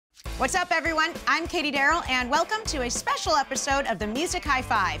What's up, everyone? I'm Katie Darrell, and welcome to a special episode of the Music High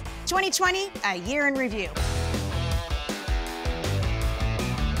Five 2020, a year in review.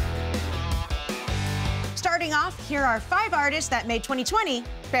 Starting off, here are 5 artists that made 2020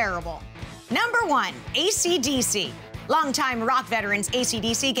 bearable. Number 1, AC/DC. Longtime rock veterans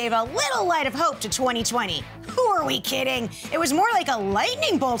AC/DC gave a little light of hope to 2020. Who are we kidding? It was more like a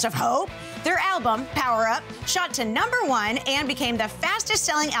lightning bolt of hope. Their album, Power Up, shot to number 1 and became the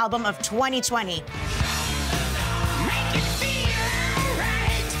fastest-selling album of 2020.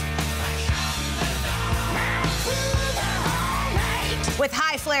 With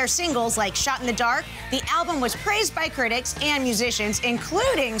high-flare singles like Shot in the Dark, the album was praised by critics and musicians,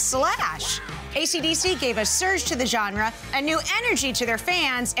 including Slash. AC/DC gave a surge to the genre, a new energy to their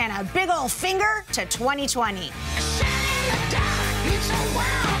fans, and a big ol' finger to 2020.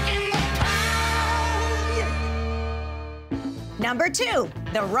 Number 2,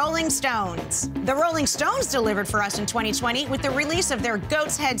 the Rolling Stones. The Rolling Stones delivered for us in 2020 with the release of their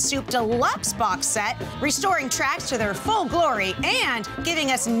Goat's Head Soup Deluxe box set, restoring tracks to their full glory and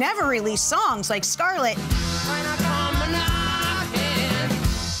giving us never-released songs like Scarlet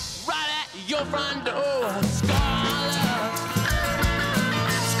your front door, Scarlet,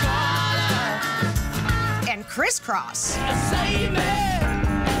 and Crisscross.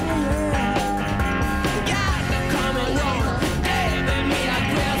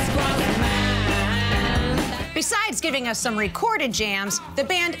 Besides giving us some recorded jams, the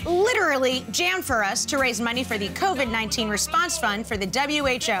band literally jammed for us to raise money for the COVID-19 response fund for the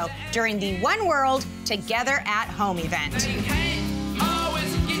WHO during the One World Together at Home event.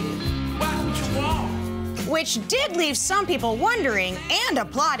 Which did leave some people wondering and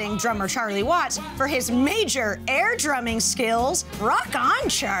applauding drummer Charlie Watts for his major air drumming skills. Rock on,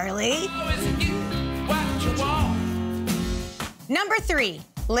 Charlie. Number 3,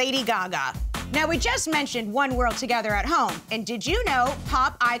 Lady Gaga. Now, we just mentioned One World Together at Home, and did you know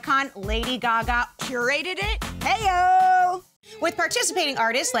pop icon Lady Gaga curated it? Heyo! With participating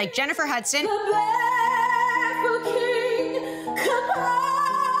artists like Jennifer Hudson,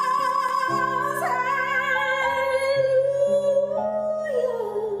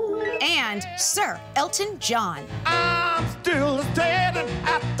 and Sir Elton John. I'm still standing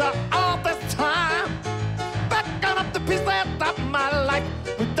after all this time, backing up the piece left of my life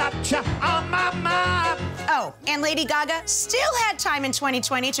without you on my mind. Oh, and Lady Gaga still had time in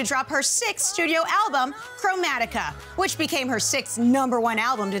 2020 to drop her 6th studio album, Chromatica, which became her 6th #1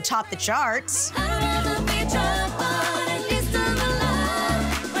 album to top the charts.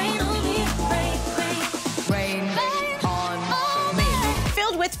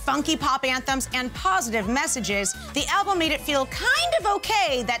 With funky pop anthems and positive messages, the album made it feel kind of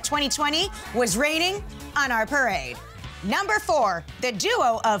okay that 2020 was raining on our parade. Number 4, the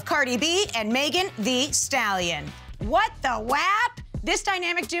duo of Cardi B and Megan Thee Stallion. What the WAP? This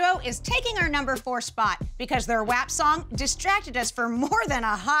dynamic duo is taking our number 4 spot because their WAP song distracted us for more than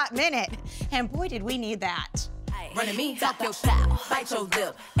a hot minute. And boy, did we need that. Running me, talk your style, bite your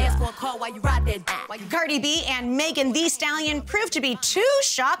lip, ask for a call while you ride that. Cardi B and Megan Thee Stallion proved to be too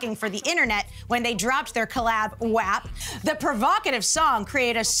shocking for the internet when they dropped their collab WAP. The provocative song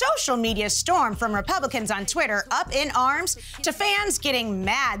created a social media storm from Republicans on Twitter up in arms to fans getting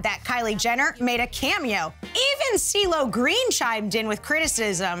mad that Kylie Jenner made a cameo. Even CeeLo Green chimed in with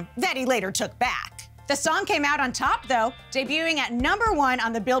criticism that he later took back. The song came out on top, though, debuting at number 1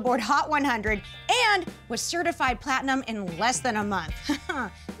 on the Billboard Hot 100 and was certified platinum in less than a month.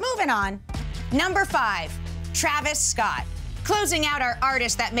 Moving on. Number 5, Travis Scott. Closing out our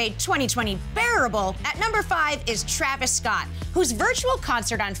artist that made 2020 bearable, at number 5 is Travis Scott, whose virtual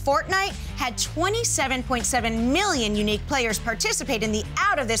concert on Fortnite had 27.7 million unique players participate in the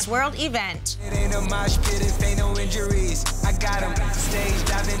out-of-this-world event. It ain't a mosh pit if ain't no injuries. I got him stage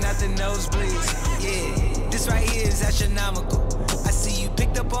diving out the nosebleeds. Yeah, this right here is astronomical. I see you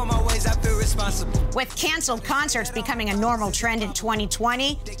picked up on my ways, I feel responsible. With canceled concerts becoming a normal trend in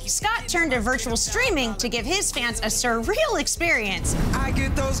 2020, Scott turned to virtual streaming to give his fans a surreal experience. I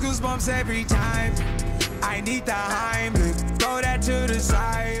get those goosebumps every time. I need the Heimlich, throw that to the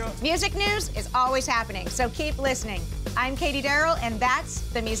side. Music news is always happening, so keep listening. I'm Katie Darrell, and that's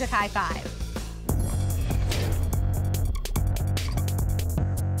the Music High Five.